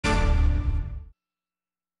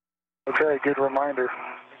Okay, good reminder.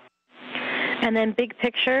 And then big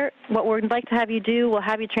picture, what we'd like to have you do, we'll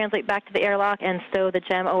have you translate back to the airlock and stow the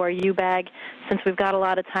GEM ORU bag. Since we've got a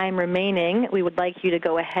lot of time remaining, we would like you to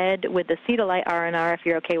go ahead with the Cetalite R&R if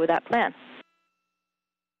you're okay with that plan.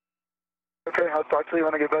 Okay, I'll talk to you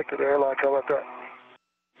when I get back to the airlock. How about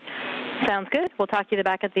that? Sounds good. We'll talk to you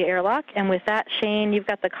back at the airlock. And with that, Shane, you've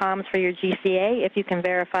got the comms for your GCA. If you can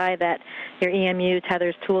verify that your EMU,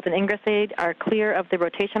 tethers, tools, and ingress aid are clear of the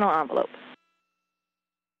rotational envelope.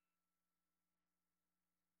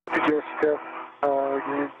 Jessica,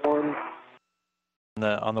 unit 1.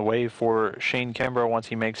 On the way for Shane Kimbrough once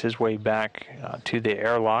he makes his way back to the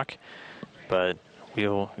airlock. But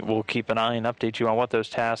we'll keep an eye and update you on what those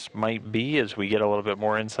tasks might be as we get a little bit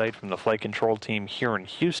more insight from the flight control team here in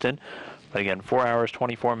Houston. But again, 4 hours,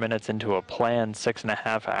 24 minutes into a planned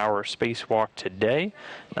 6.5-hour spacewalk today.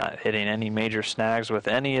 Not hitting any major snags with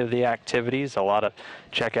any of the activities. A lot of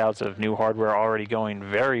checkouts of new hardware already going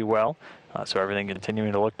very well. So everything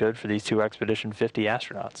continuing to look good for these two Expedition 50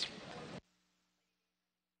 astronauts.